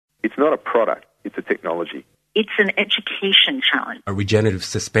It's not a product, it's a technology. It's an education challenge. A regenerative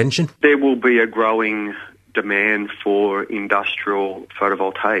suspension. There will be a growing demand for industrial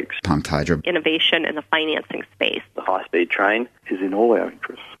photovoltaics. Pumped hydro. Innovation in the financing space. The high-speed train is in all our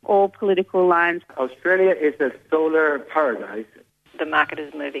interests. All political lines. Australia is a solar paradise. The market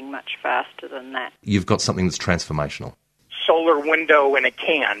is moving much faster than that. You've got something that's transformational. Solar window in a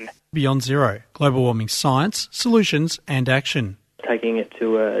can. Beyond Zero, global warming science, solutions and action. Taking it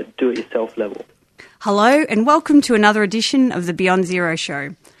to a do-it-yourself level. Hello and welcome to another edition of the Beyond Zero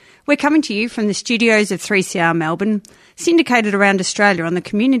show. We're coming to you from the studios of 3CR Melbourne, syndicated around Australia on the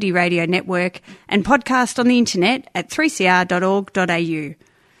Community Radio Network and podcast on the internet at 3cr.org.au.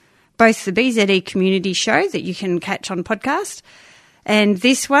 Both the BZE Community Show that you can catch on podcast and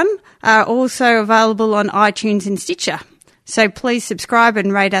this one are also available on iTunes and Stitcher. So please subscribe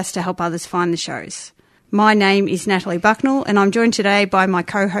and rate us to help others find the shows. My name is Natalie Bucknell and I'm joined today by my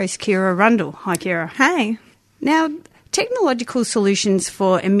co-host Kira Rundle. Hi Kira. Hey. Now, technological solutions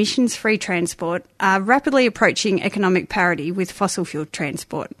for emissions-free transport are rapidly approaching economic parity with fossil fuel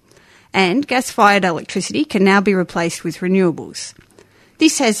transport, and gas-fired electricity can now be replaced with renewables.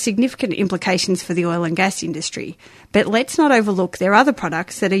 This has significant implications for the oil and gas industry, but let's not overlook their other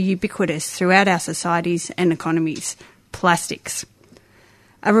products that are ubiquitous throughout our societies and economies: plastics.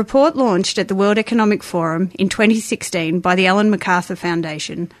 A report launched at the World Economic Forum in 2016 by the Ellen MacArthur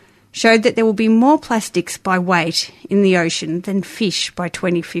Foundation showed that there will be more plastics by weight in the ocean than fish by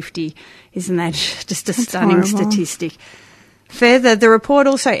 2050. Isn't that just a stunning statistic? Further, the report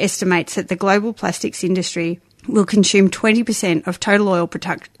also estimates that the global plastics industry will consume 20% of total oil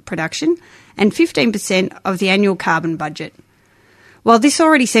production and 15% of the annual carbon budget. While this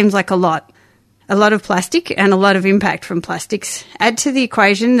already seems like a lot of plastic and a lot of impact from plastics, add to the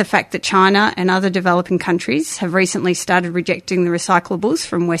equation the fact that China and other developing countries have recently started rejecting the recyclables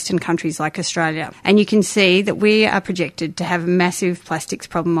from Western countries like Australia. And you can see that we are projected to have a massive plastics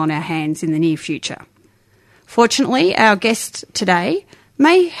problem on our hands in the near future. Fortunately, our guest today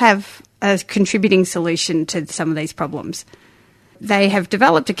may have a contributing solution to some of these problems. They have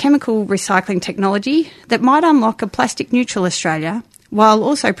developed a chemical recycling technology that might unlock a plastic-neutral Australia while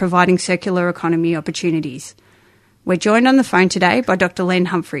also providing circular economy opportunities. We're joined on the phone today by Dr. Len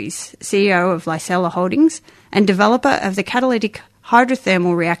Humphries, CEO of Licella Holdings and developer of the catalytic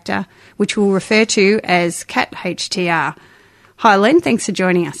hydrothermal reactor, which we'll refer to as CAT-HTR. Hi Len, thanks for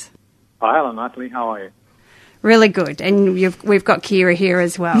joining us. Hi, hello Natalie, how are you? Really good, and we've got Kira here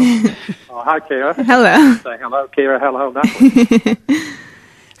as well. Hi Kira. Hello. Say hello Kira, hello Natalie.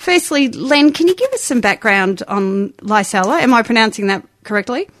 Firstly, Len, can you give us some background on Licella? Am I pronouncing that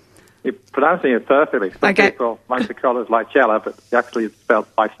correctly? You're pronouncing it perfectly. Some people like to call it Licella, but actually it's spelled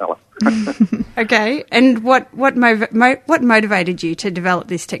Licella. Okay, and what motivated you to develop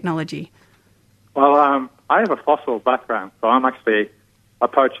this technology? Well, I have a fossil background, so I'm actually a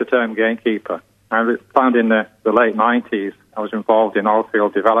poacher-turned gamekeeper. I found in the late 90s I was involved in oil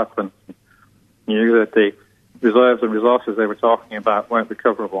field development, knew that the reserves and resources they were talking about weren't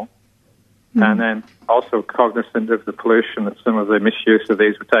recoverable, and then also cognizant of the pollution that some of the misuse of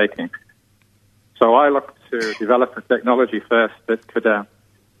these were taking. So I looked to develop a technology first that could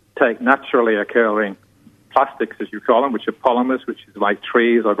take naturally occurring plastics, as you call them, which are polymers, which is like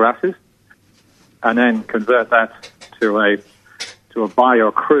trees or grasses, and then convert that to a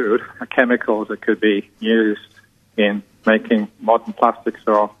bio-crude, a chemical that could be used in making modern plastics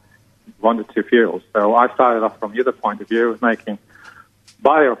or one or two fuels. So I started off from the other point of view of making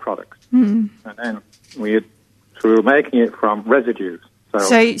bioproducts, and then through making it from residues.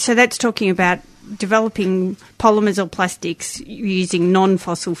 So that's talking about developing polymers or plastics using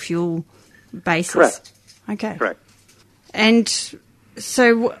non-fossil fuel bases. Correct. Okay. Correct. And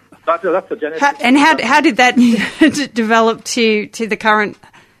so that's the genesis. How did that develop to the current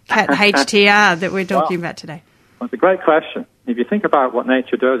CAT-HTR that we're talking about today? Well, it's a great question. If you think about what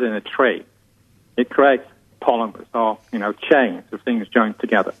nature does in a tree, it creates polymers or, chains of things joined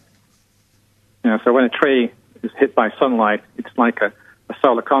together. So when a tree is hit by sunlight, it's like a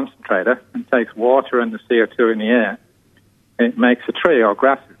solar concentrator and takes water and the CO2 in the air. It makes a tree or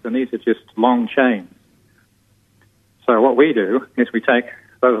grasses, and these are just long chains. So what we do is we take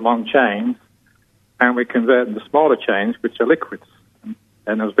those long chains and we convert them to smaller chains, which are liquids.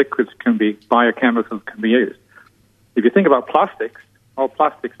 And those liquids can be biochemicals, can be used. If you think about plastics, all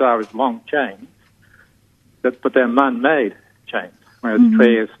plastics are is long chains, but they're man-made chains, whereas the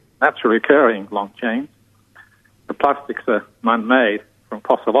tree is naturally occurring long chains. The plastics are man-made from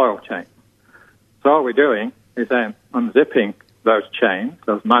fossil oil chains. So all we're doing is then unzipping those chains,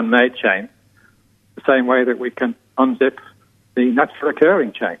 those man-made chains, the same way that we can unzip the naturally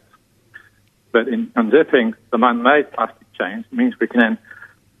occurring chains. But in unzipping the man-made plastic chains, it means we can then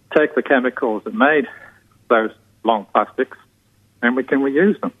take the chemicals that made those long plastics and we can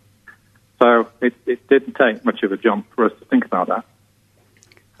reuse them. So it didn't take much of a jump for us to think about that.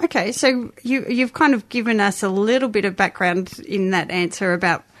 Okay, so you've kind of given us a little bit of background in that answer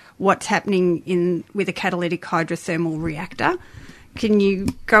about what's happening with a catalytic hydrothermal reactor. Can you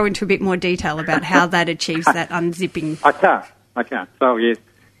go into a bit more detail about how that achieves that unzipping? I can. So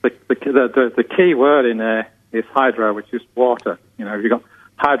the key word in there is hydro, which is water. You know, you've got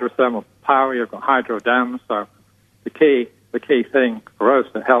hydrothermal power, you've got hydro dams. So the key thing for us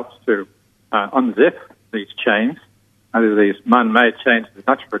that helps to unzip these chains, and these man-made chains, these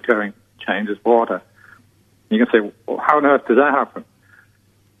naturally occurring chains, is water. You can say, well, how on earth does that happen?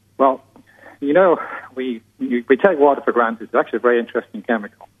 Well, you know, we take water for granted. It's actually a very interesting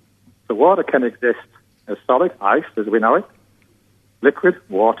chemical. So water can exist as solid, ice, as we know it, liquid,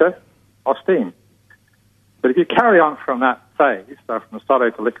 water, or steam. But if you carry on from that phase, so from the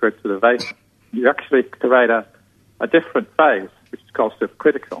solid to liquid to the vapor, you actually create a different phase, which is called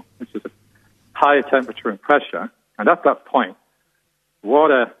supercritical, which is a higher temperature and pressure. And at that point,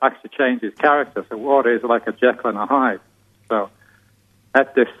 water actually changes character. So water is like a Jekyll and a Hyde. So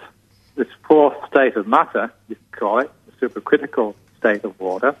at this fourth state of matter, you can call it, the supercritical state of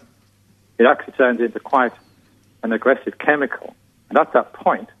water, it actually turns into quite an aggressive chemical. And at that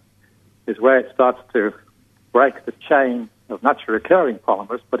point is where it starts to break the chain of naturally occurring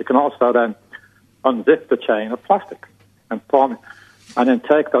polymers, but it can also then unzip the chain of plastics and form, and then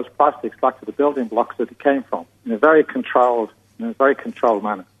take those plastics back to the building blocks that it came from in a very controlled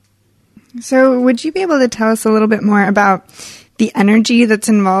manner. So would you be able to tell us a little bit more about the energy that's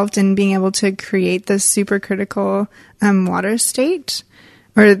involved in being able to create this supercritical water state?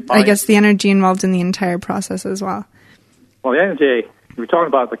 Or I guess the energy involved in the entire process as well? Well, the energy, if we're talking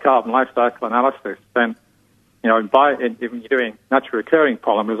about the carbon life cycle analysis, then, you know, when you're doing naturally occurring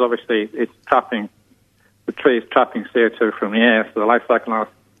polymers, obviously the tree is trapping CO2 from the air, so the life cycle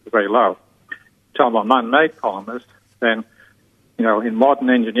analysis is very low. Talking about man-made polymers, then, you know, in modern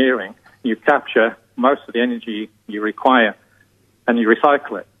engineering, you capture most of the energy you require and you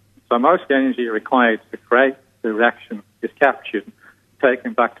recycle it. So most of the energy required to create the reaction is captured,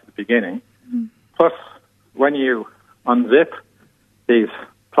 taken back to the beginning. Mm-hmm. Plus, when you unzip these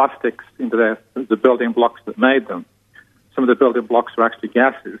plastics into the building blocks that made them, some of the building blocks are actually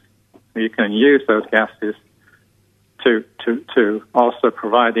gases. You can use those gases to also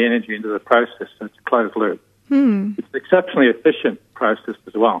provide the energy into the process. So it's a closed loop. It's an exceptionally efficient process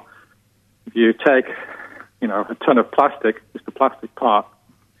as well. If you take, you know, a ton of plastic, just the plastic part,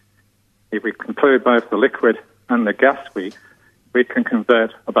 if we include both the liquid and the gas we can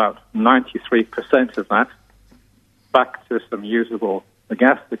convert about 93% of that back to some usable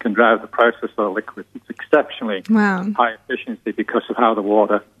gas that can drive the process of the liquid. It's exceptionally high efficiency because of how the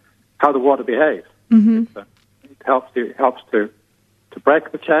water behaves. Mm-hmm. It helps to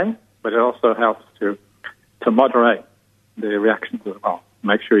break the chain, but it also helps to moderate the reactions as well.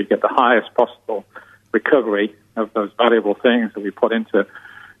 Make sure you get the highest possible recovery of those valuable things that we put into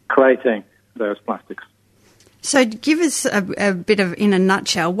creating those plastics. So give us a bit of, in a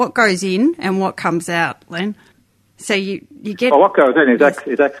nutshell, what goes in and what comes out, Len? So you get... Well, what goes in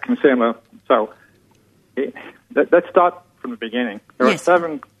is ex-consumer. So let's start from the beginning. There are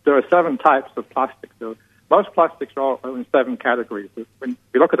seven types of plastics. Most plastics are all in 7 categories. When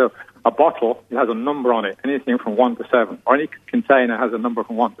you look at a bottle, it has a number on it, anything from 1 to 7, or any container has a number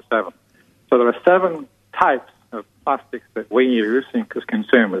from 1 to 7. So there are 7 types of plastics that we use as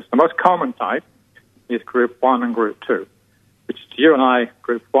consumers. The most common type is Group 1 and Group 2, which to you and I,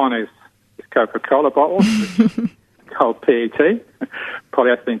 Group 1 is Coca-Cola bottles, which is called PET,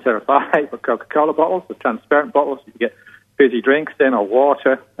 polyethylene terephthalate, for Coca-Cola bottles, the transparent bottles you get fizzy drinks in or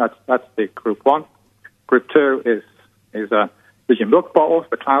water. That's the Group 1. Group 2 is your milk bottles,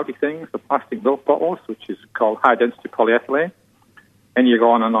 the cloudy things, the plastic milk bottles, which is called high-density polyethylene, and you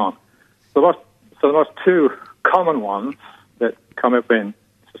go on and on. So the most 2 common ones that come up in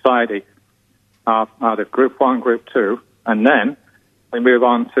society are the Group 1, Group 2, and then we move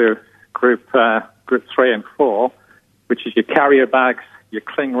on to Group 3 and 4, which is your carrier bags, your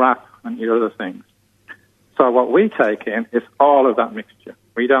cling wrap, and your other things. So what we take in is all of that mixture.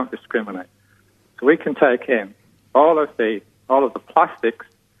 We don't discriminate. So we can take in all of the plastics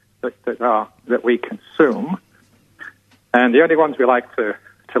that we consume, and the only ones we like to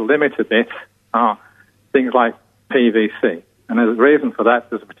limit a bit are things like PVC. And there's a reason for that.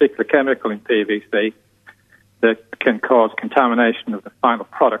 There's a particular chemical in PVC that can cause contamination of the final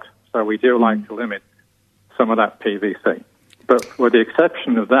product. So we do like to limit some of that PVC. But with the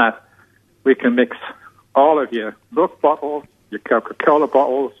exception of that, we can mix all of your milk bottles, your Coca-Cola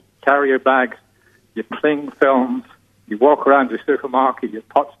bottles, carrier bags, your cling films. You walk around your supermarket, your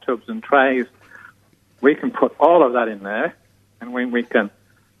pots, tubs, and trays. We can put all of that in there, and when we can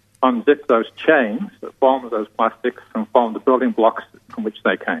unzip those chains that form those plastics and form the building blocks from which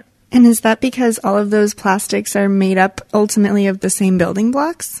they came. And is that because all of those plastics are made up ultimately of the same building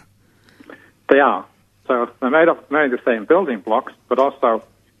blocks? They are. So they're made of the same building blocks, but also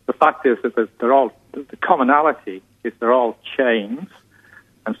the fact is that the commonality is they're all chains,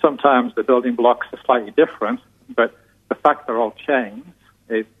 and sometimes the building blocks are slightly different, but the fact they're all chains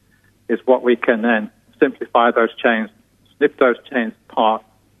is what we can then simplify those chains, snip those chains apart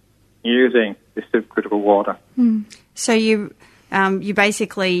using this supercritical water. So you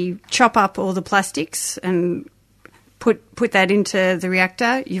basically chop up all the plastics and put that into the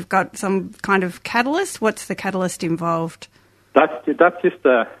reactor. You've got some kind of catalyst. What's the catalyst involved? That's just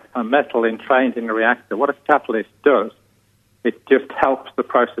a metal entrained in the reactor. What a catalyst does, it just helps the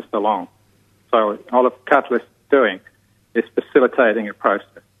process along. So all a catalyst is doing is facilitating a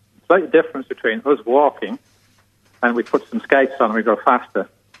process. It's like the difference between us walking and we put some skates on and we go faster.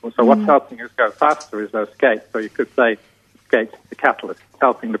 So what's helping us go faster is those skates. So you could say skates is the catalyst,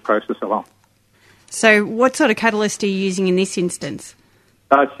 helping the process along. So what sort of catalyst are you using in this instance?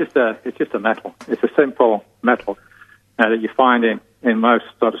 It's just a metal. It's a simple metal that you find in most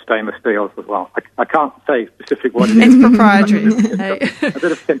sort of stainless steels as well. I can't say specific what it is. It's proprietary. A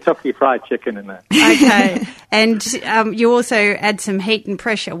bit of Kentucky Fried Chicken in there. Okay. And you also add some heat and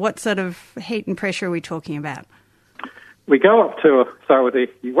pressure. What sort of heat and pressure are we talking about? We go up to,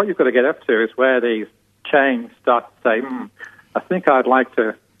 what you've got to get up to is where these chains start to say, I think I'd like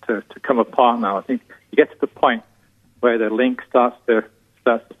to come apart now. I think you get to the point where the link starts to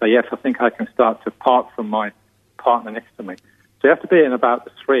say, yes, I think I can start to part from my partner next to me. So you have to be in about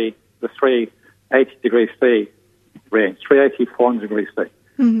the 380 degrees C range, 380, 400 degrees C.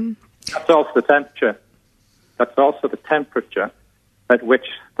 Mm-hmm. That's also the temperature. That's also the temperature at which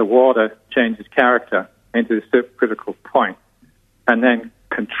the water changes character into the supercritical point, and then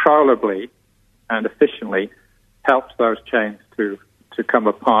controllably and efficiently helps those chains to come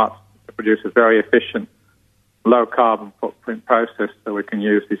apart to produce a very efficient, low carbon footprint process so we can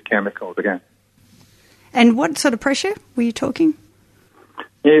use these chemicals again. And what sort of pressure were you talking?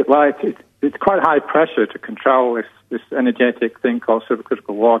 Yeah, well, it's quite high pressure to control this energetic thing called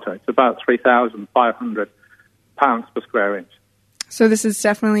supercritical water. It's about 3,500 pounds per square inch. So this is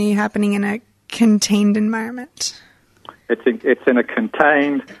definitely happening in a contained environment. It's in a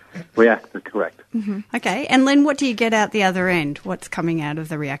contained reactor, correct. Mm-hmm. Okay, and Len, what do you get out the other end? What's coming out of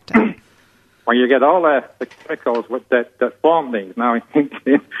the reactor? Well, you get all the chemicals that form these. Now,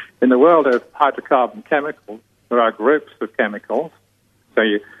 in the world of hydrocarbon chemicals, there are groups of chemicals. So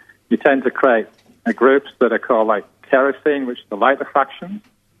you tend to create groups that are called like kerosene, which is the lighter fraction,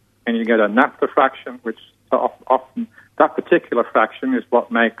 and you get a naphtha fraction, which often that particular fraction is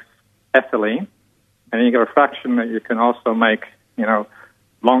what makes ethylene. And then you get a fraction that you can also make,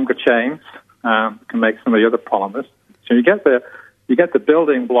 longer chains, can make some of the other polymers. So you get the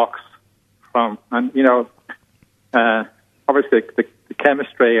building blocks from, and obviously the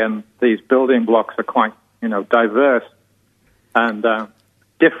chemistry and these building blocks are quite, diverse and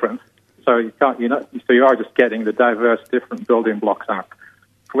different. So you are just getting the diverse, different building blocks out,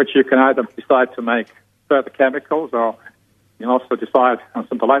 from which you can either decide to make further chemicals, or you can also decide on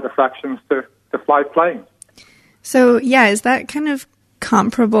some of the lighter fractions to fly planes. So, yeah, is that kind of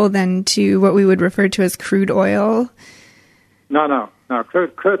comparable then to what we would refer to as crude oil? No.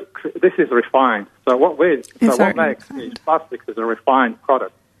 Crude, this is refined. So what makes these plastics is a refined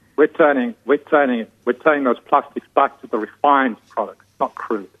product. We're turning those plastics back to the refined product, not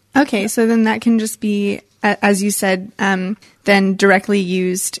crude. Okay, so then that can just be, as you said, then directly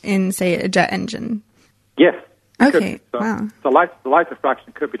used in, say, a jet engine. Yes. Okay, wow. The lighter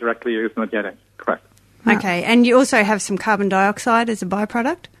fraction could be directly used in a jet engine, correct. Wow. Okay, and you also have some carbon dioxide as a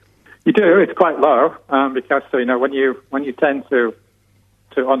byproduct? You do. It's quite low because when you tend to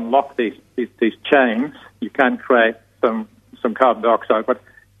unlock these chains, you can create some carbon dioxide, but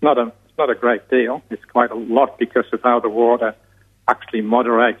it's not a great deal. It's quite a lot because of how the water actually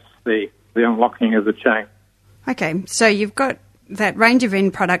moderates the unlocking of the chain. Okay, so you've got that range of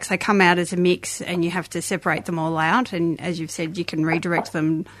end products. They come out as a mix, and you have to separate them all out. And as you've said, you can redirect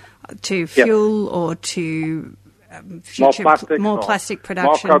them to fuel or to more plastic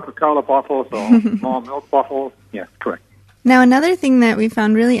production. More Coca-Cola bottles or more milk bottles. Yes, correct. Now, another thing that we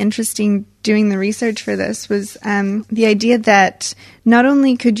found really interesting doing the research for this was the idea that not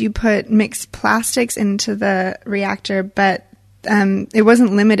only could you put mixed plastics into the reactor, but it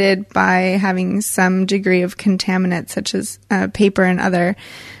wasn't limited by having some degree of contaminants such as paper and other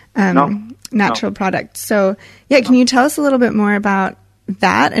natural products. So, can you tell us a little bit more about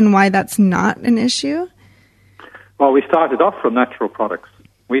that and why that's not an issue? Well, we started off from natural products.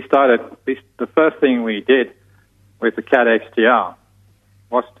 The first thing we did with the CAD HDR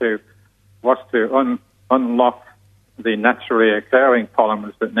was to unlock the naturally occurring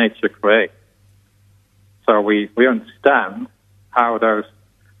polymers that nature creates. So we understand how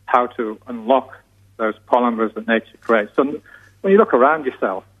to unlock those polymers that nature creates. So when you look around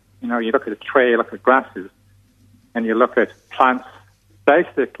yourself, you look at a tree, you look at grasses, and you look at plants,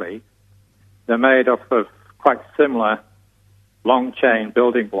 basically, they're made up of quite similar long chain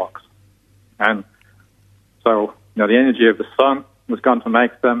building blocks. And so, the energy of the sun was gone to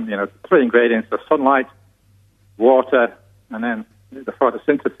make them, three ingredients are sunlight, water, and then the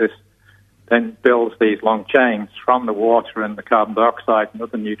photosynthesis then builds these long chains from the water and the carbon dioxide and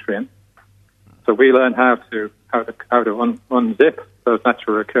other nutrients. So we learn how to unzip those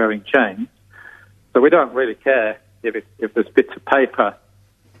naturally occurring chains. So we don't really care if there's bits of paper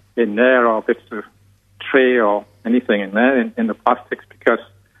in there or bits of tree or anything in there in the plastics, because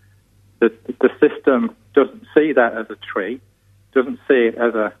the system doesn't see that as a tree, doesn't see it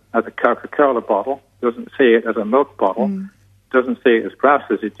as a Coca-Cola bottle, doesn't see it as a milk bottle, doesn't see it as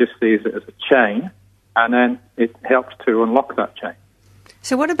grasses, it just sees it as a chain, and then it helps to unlock that chain.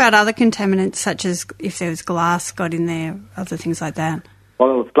 So what about other contaminants, such as if there was glass got in there, other things like that?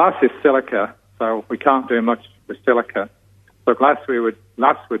 Well, glass is silica, so we can't do much with silica. So glass would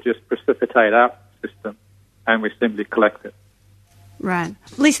just precipitate out the system, and we simply collect it. Right.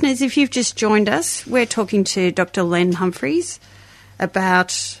 Listeners, if you've just joined us, we're talking to Dr. Len Humphreys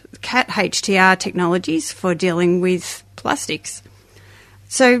about CAT HDR technologies for dealing with plastics.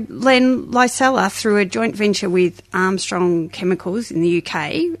 So, Len, Licella, through a joint venture with Armstrong Chemicals in the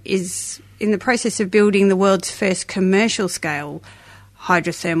UK, is in the process of building the world's first commercial-scale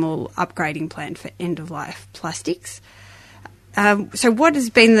hydrothermal upgrading plant for end-of-life plastics. So what has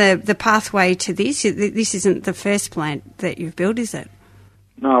been the pathway to this? This isn't the first plant that you've built, is it?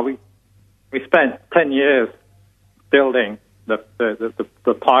 No, we spent 10 years building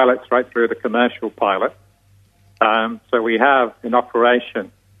the pilots right through the commercial pilot. So we have in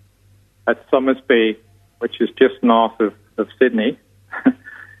operation at Somersby, which is just north of Sydney,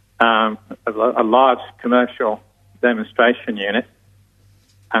 a large commercial demonstration unit.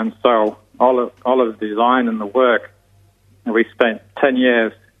 And so all of the design and the work, we spent 10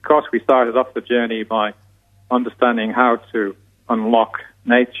 years. Of course, we started off the journey by understanding how to unlock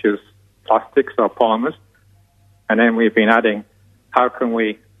nature's plastics or polymers. And then we've been adding, how can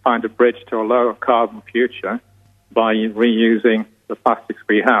we find a bridge to a lower carbon future by reusing the plastics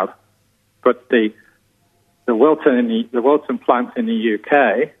we have. But the Wilton plant in the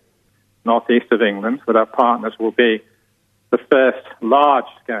UK, northeast of England, with our partners, will be the first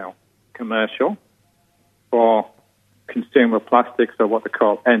large-scale commercial for consumer plastics, or what they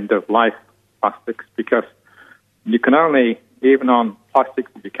call end-of-life plastics, because you can only, even on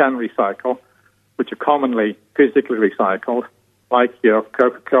plastics that you can recycle, which are commonly physically recycled, like your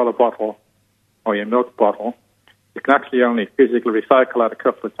Coca-Cola bottle or your milk bottle, you can actually only physically recycle that a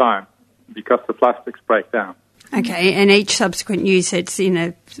couple of times because the plastics break down. Okay, and each subsequent use it's in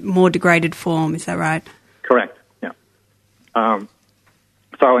a more degraded form, is that right? Correct, yeah.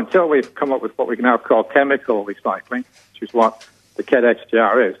 So until we've come up with what we now call chemical recycling, which is what the CAD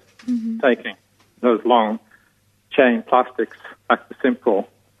HDR is, taking those long chain plastics back to simple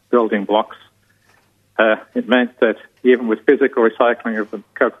building blocks, it meant that even with physical recycling of the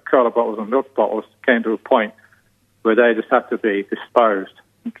Coca-Cola bottles and milk bottles, came to a point where they just had to be disposed.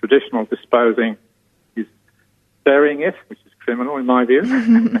 And traditional disposing is burying it, which is criminal in my view,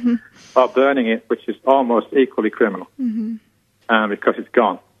 or burning it, which is almost equally criminal because it's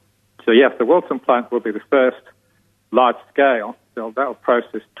gone. So yes, the Wilton plant will be the first large scale. So that will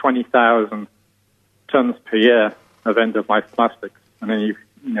process 20,000 tons per year of end-of-life plastics, and then you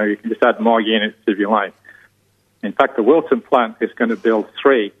can just add more units if you like. In fact, the Wilton plant is going to build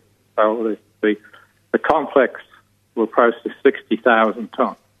 3. So the complex will process 60,000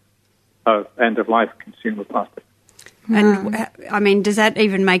 tons of end-of-life consumer plastic. And, I mean, does that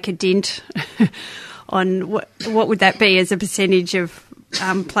even make a dent on what would that be as a percentage of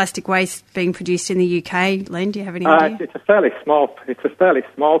plastic waste being produced in the UK? Len, do you have any idea? It's a fairly small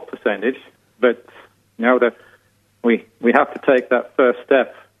percentage, but we have to take that first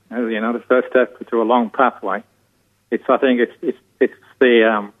step. The first step to a long pathway. We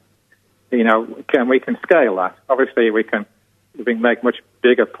can scale that. Obviously, we can make much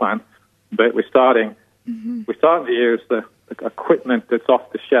bigger plants, but we're starting to use the equipment that's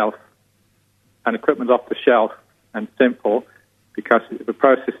off the shelf, and equipment off the shelf and simple, because the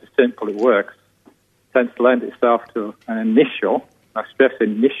process is simple, it works, tends to lend itself to an initial, I stress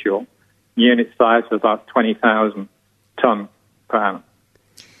initial, unit size of about 20,000 tonne per annum.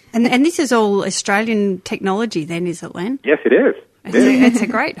 And this is all Australian technology then, is it, Len? Yes, it is. It's a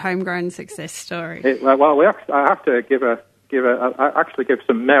great homegrown success story. I have to give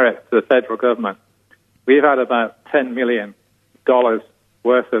some merit to the federal government. We've had about $10 million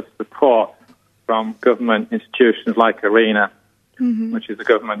worth of support from government institutions like ARENA, which is the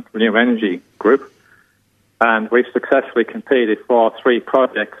government renewable energy group, and we've successfully competed for 3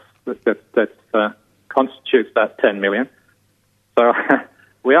 projects that constitutes that $10 million. So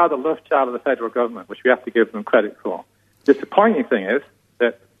we are the love child of the federal government, which we have to give them credit for. The disappointing thing is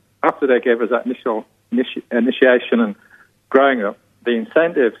that after they gave us that initial initiation and growing up, the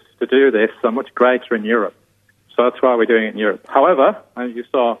incentives to do this are much greater in Europe. So that's why we're doing it in Europe. However, as you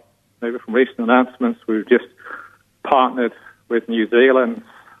saw maybe from recent announcements, we've just partnered with New Zealand's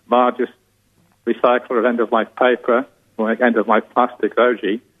largest recycler of end-of-life paper, or end-of-life plastics,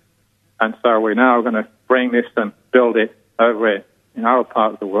 OG. And so we're now going to bring this and build it over in our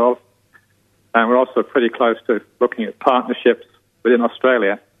part of the world. And we're also pretty close to looking at partnerships within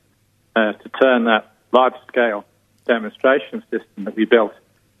Australia to turn that large-scale demonstration system that we built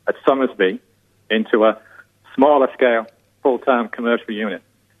at Somersby into a smaller-scale, full-time commercial unit.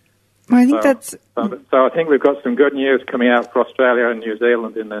 Well, I think So I think we've got some good news coming out for Australia and New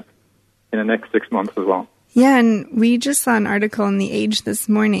Zealand in the next 6 months as well. Yeah, and we just saw an article in The Age this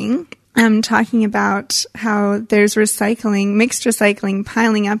morning talking about how there's mixed recycling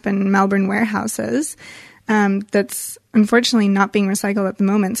piling up in Melbourne warehouses that's unfortunately not being recycled at the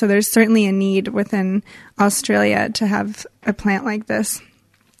moment. So there's certainly a need within Australia to have a plant like this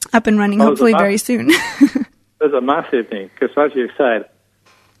up and running, hopefully very soon. There's a massive need, because as you said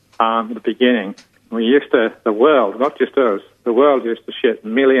at the beginning, the world, not just us, the world used to ship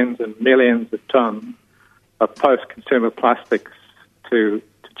millions and millions of tons of post-consumer plastics to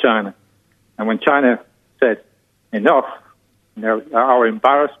China. And when China said enough, our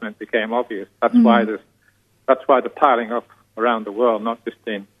embarrassment became obvious. That's why they're piling up around the world, not just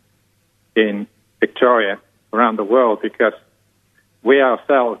in Victoria, around the world, because we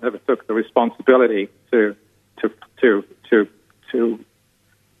ourselves never took the responsibility to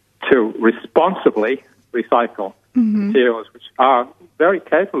responsibly recycle materials which are very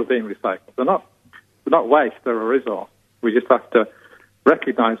capable of being recycled. They're not waste; they're a resource. We just have to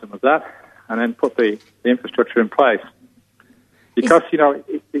recognise them as that, and then put the infrastructure in place. Because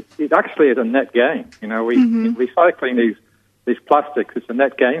it actually is a net gain. Recycling these plastics, it's a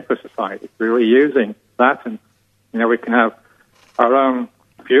net gain for society. We're reusing that, and we can have our own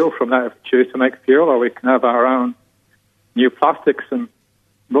fuel from that if we choose to make fuel, or we can have our own new plastics and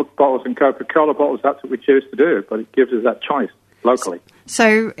milk bottles and Coca-Cola bottles. That's what we choose to do, but it gives us that choice locally.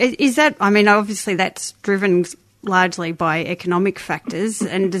 So is that, obviously that's driven largely by economic factors,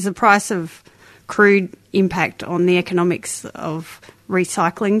 and does the price of crude impact on the economics of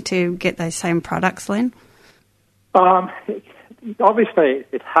recycling to get those same products, Len? Obviously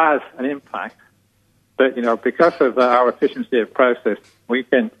it has an impact, but because of our efficiency of process, we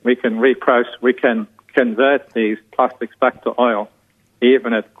can convert these plastics back to oil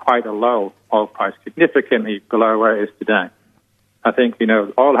even at quite a low oil price, significantly below where it is today. I think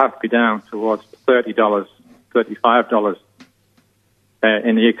oil has to be down towards $30, $35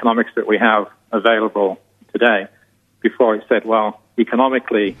 in the economics that we have available today before it said, well,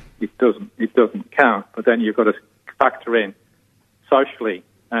 economically it doesn't count, but then you've got to factor in socially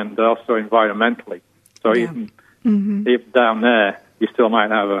and also environmentally. So even down there, you still might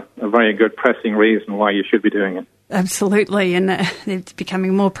have a very good pressing reason why you should be doing it. Absolutely, and it's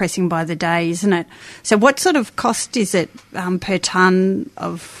becoming more pressing by the day, isn't it? So what sort of cost is it per tonne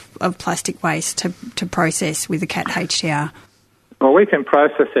of plastic waste to process with the CAT HTR? Well, we can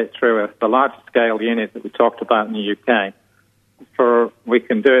process it through the large-scale unit that we talked about in the UK. We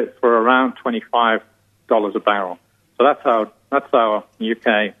can do it for around $25 a barrel. So that's our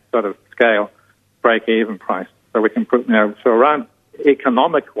UK sort of scale break-even price. So we can put so around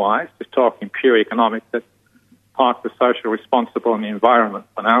economic-wise, just talking pure economics, that's part of the social responsible and the environment.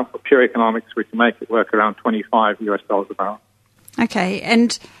 For now, for pure economics, we can make it work around $25 a barrel. Okay,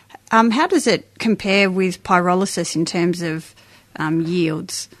 and how does it compare with pyrolysis in terms of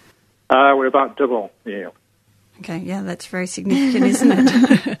yields? We're about double the yield. Okay, yeah, that's very significant, isn't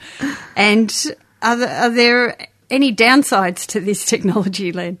it? And are there any downsides to this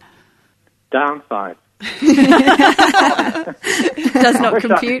technology, Len? Downsides? Does not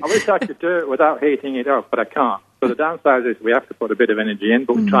compute. I wish I could do it without heating it up, but I can't. So the downside is we have to put a bit of energy in,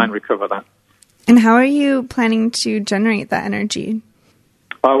 but we try and recover that. And how are you planning to generate that energy?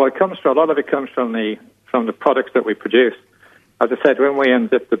 Well, a lot of it comes from the products that we produce. As I said, when we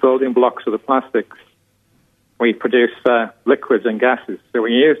unzip the building blocks of the plastics, we produce liquids and gases. So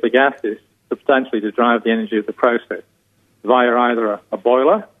we use the gases substantially to drive the energy of the process via either a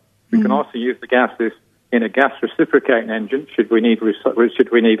boiler. We can also use the gases in a gas reciprocating engine should we need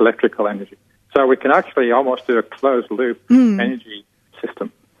electrical energy. So we can actually almost do a closed loop energy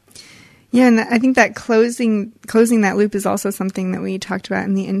system. Yeah, and I think that closing that loop is also something that we talked about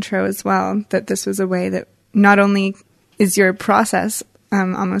in the intro as well, that this was a way that not only is your process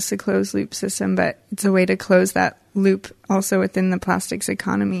almost a closed loop system, but it's a way to close that loop also within the plastics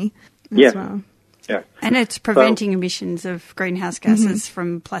economy as well. Yeah. And it's preventing emissions of greenhouse gases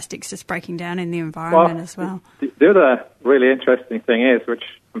from plastics just breaking down in the environment as well. The other really interesting thing is, which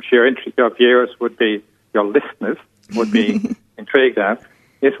I'm sure your viewers would be, your listeners would be intrigued at,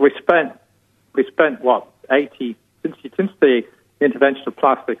 is we spent what, 80, since the intervention of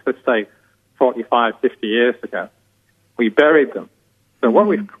plastics, let's say 45, 50 years ago, we buried them. So what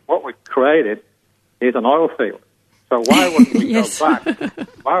we've created is an oil field. So why wouldn't we go back?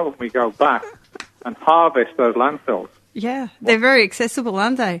 Why wouldn't we go back and harvest those landfills? Yeah, they're very accessible,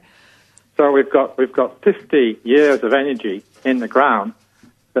 aren't they? So we've got 50 years of energy in the ground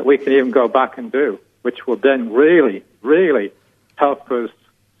that we can even go back and do, which will then really, really help us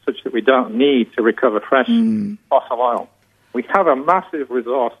such that we don't need to recover fresh fossil oil. We have a massive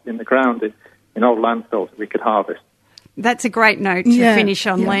resource in the ground in old landfills that we could harvest. That's a great note to finish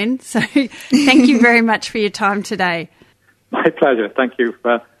on, Len. So thank you very much for your time today. My pleasure. Thank you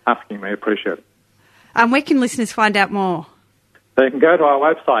for asking me. I appreciate it. Where can listeners find out more? They can go to our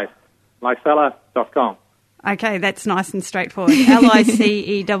website, licella.com. Okay, that's nice and straightforward.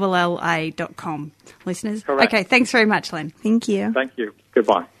 LICELLA.com, listeners. Correct. Okay, thanks very much, Len. Thank you. Thank you.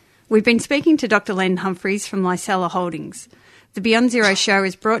 Goodbye. We've been speaking to Dr. Len Humphreys from Licella Holdings. The Beyond Zero show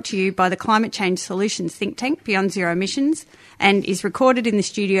is brought to you by the Climate Change Solutions think tank, Beyond Zero Emissions, and is recorded in the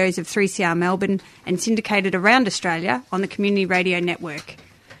studios of 3CR Melbourne and syndicated around Australia on the Community Radio Network.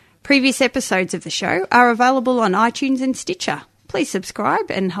 Previous episodes of the show are available on iTunes and Stitcher. Please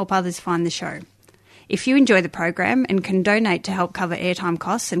subscribe and help others find the show. If you enjoy the program and can donate to help cover airtime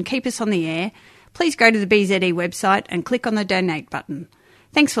costs and keep us on the air, please go to the BZE website and click on the donate button.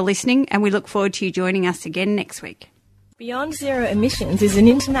 Thanks for listening, and we look forward to you joining us again next week. Beyond Zero Emissions is an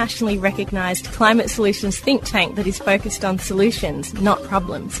internationally recognised climate solutions think tank that is focused on solutions, not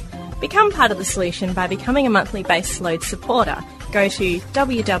problems. Become part of the solution by becoming a monthly baseload supporter. Go to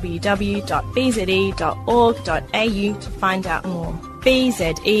www.bze.org.au to find out more.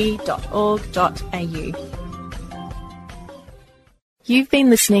 bze.org.au. You've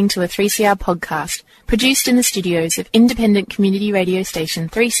been listening to a 3CR podcast produced in the studios of independent community radio station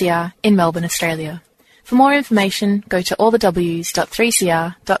 3CR in Melbourne, Australia. For more information, go to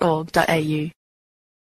allthews.3cr.org.au.